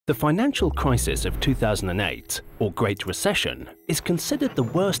The financial crisis of 2008, or Great Recession, is considered the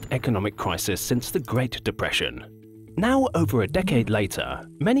worst economic crisis since the Great Depression. Now, over a decade later,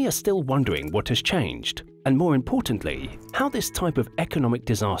 many are still wondering what has changed, and more importantly, how this type of economic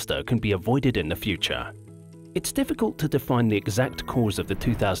disaster can be avoided in the future. It's difficult to define the exact cause of the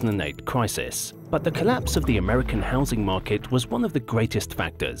 2008 crisis, but the collapse of the American housing market was one of the greatest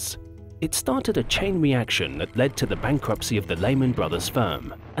factors. It started a chain reaction that led to the bankruptcy of the Lehman Brothers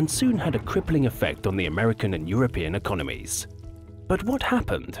firm and soon had a crippling effect on the American and European economies. But what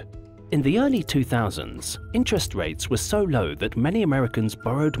happened? In the early 2000s, interest rates were so low that many Americans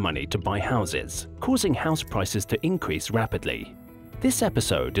borrowed money to buy houses, causing house prices to increase rapidly. This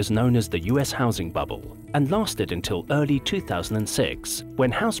episode is known as the US housing bubble and lasted until early 2006,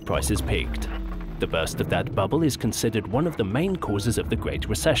 when house prices peaked. The burst of that bubble is considered one of the main causes of the Great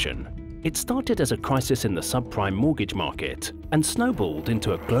Recession. It started as a crisis in the subprime mortgage market and snowballed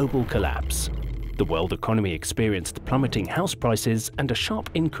into a global collapse. The world economy experienced plummeting house prices and a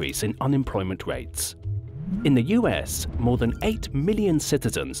sharp increase in unemployment rates. In the US, more than 8 million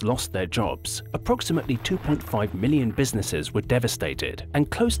citizens lost their jobs, approximately 2.5 million businesses were devastated,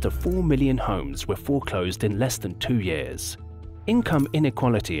 and close to 4 million homes were foreclosed in less than 2 years. Income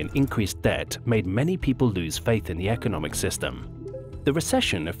inequality and increased debt made many people lose faith in the economic system. The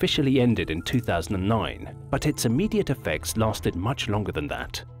recession officially ended in 2009, but its immediate effects lasted much longer than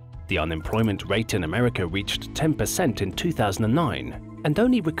that. The unemployment rate in America reached 10% in 2009 and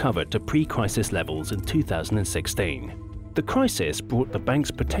only recovered to pre-crisis levels in 2016. The crisis brought the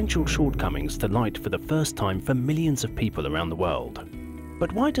bank's potential shortcomings to light for the first time for millions of people around the world.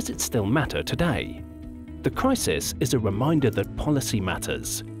 But why does it still matter today? The crisis is a reminder that policy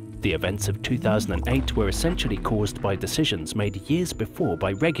matters. The events of 2008 were essentially caused by decisions made years before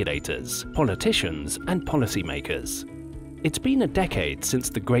by regulators, politicians, and policymakers. It's been a decade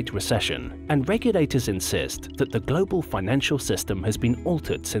since the Great Recession, and regulators insist that the global financial system has been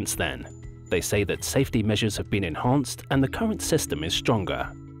altered since then. They say that safety measures have been enhanced and the current system is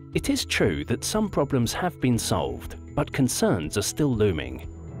stronger. It is true that some problems have been solved, but concerns are still looming.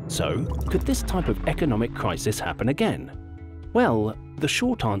 So, could this type of economic crisis happen again? Well, the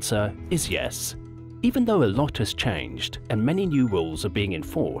short answer is yes. Even though a lot has changed and many new rules are being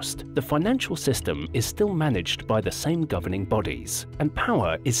enforced, the financial system is still managed by the same governing bodies, and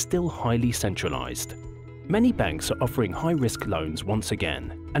power is still highly centralized. Many banks are offering high-risk loans once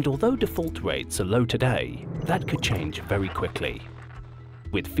again, and although default rates are low today, that could change very quickly.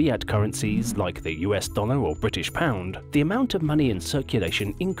 With fiat currencies like the US dollar or British pound, the amount of money in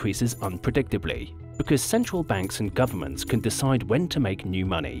circulation increases unpredictably, because central banks and governments can decide when to make new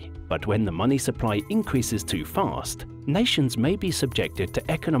money. But when the money supply increases too fast, nations may be subjected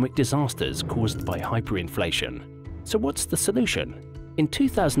to economic disasters caused by hyperinflation. So what's the solution? In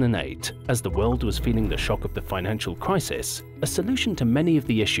 2008, as the world was feeling the shock of the financial crisis, a solution to many of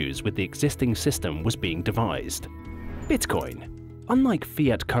the issues with the existing system was being devised: Bitcoin. Unlike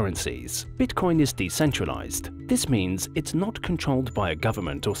fiat currencies, Bitcoin is decentralized. This means it's not controlled by a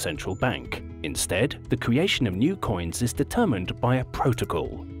government or central bank. Instead, the creation of new coins is determined by a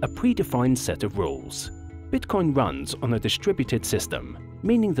protocol, a predefined set of rules. Bitcoin runs on a distributed system,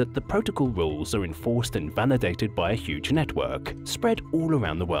 meaning that the protocol rules are enforced and validated by a huge network, spread all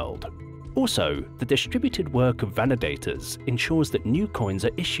around the world. Also, the distributed work of validators ensures that new coins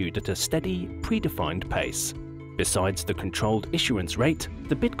are issued at a steady, predefined pace. Besides the controlled issuance rate,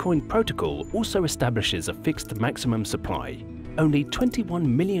 the Bitcoin protocol also establishes a fixed maximum supply. Only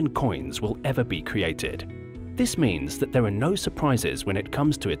 21 million coins will ever be created. This means that there are no surprises when it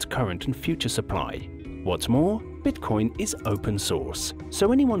comes to its current and future supply. What's more, Bitcoin is open source,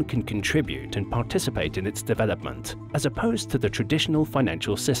 so anyone can contribute and participate in its development, as opposed to the traditional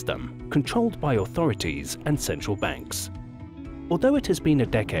financial system, controlled by authorities and central banks. Although it has been a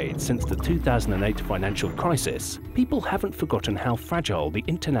decade since the 2008 financial crisis, people haven't forgotten how fragile the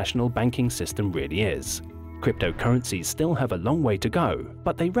international banking system really is. Cryptocurrencies still have a long way to go,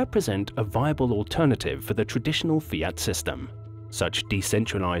 but they represent a viable alternative for the traditional fiat system. Such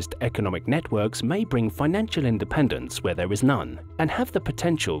decentralized economic networks may bring financial independence where there is none, and have the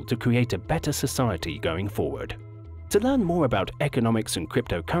potential to create a better society going forward. To learn more about economics and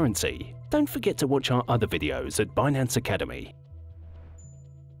cryptocurrency, don't forget to watch our other videos at Binance Academy.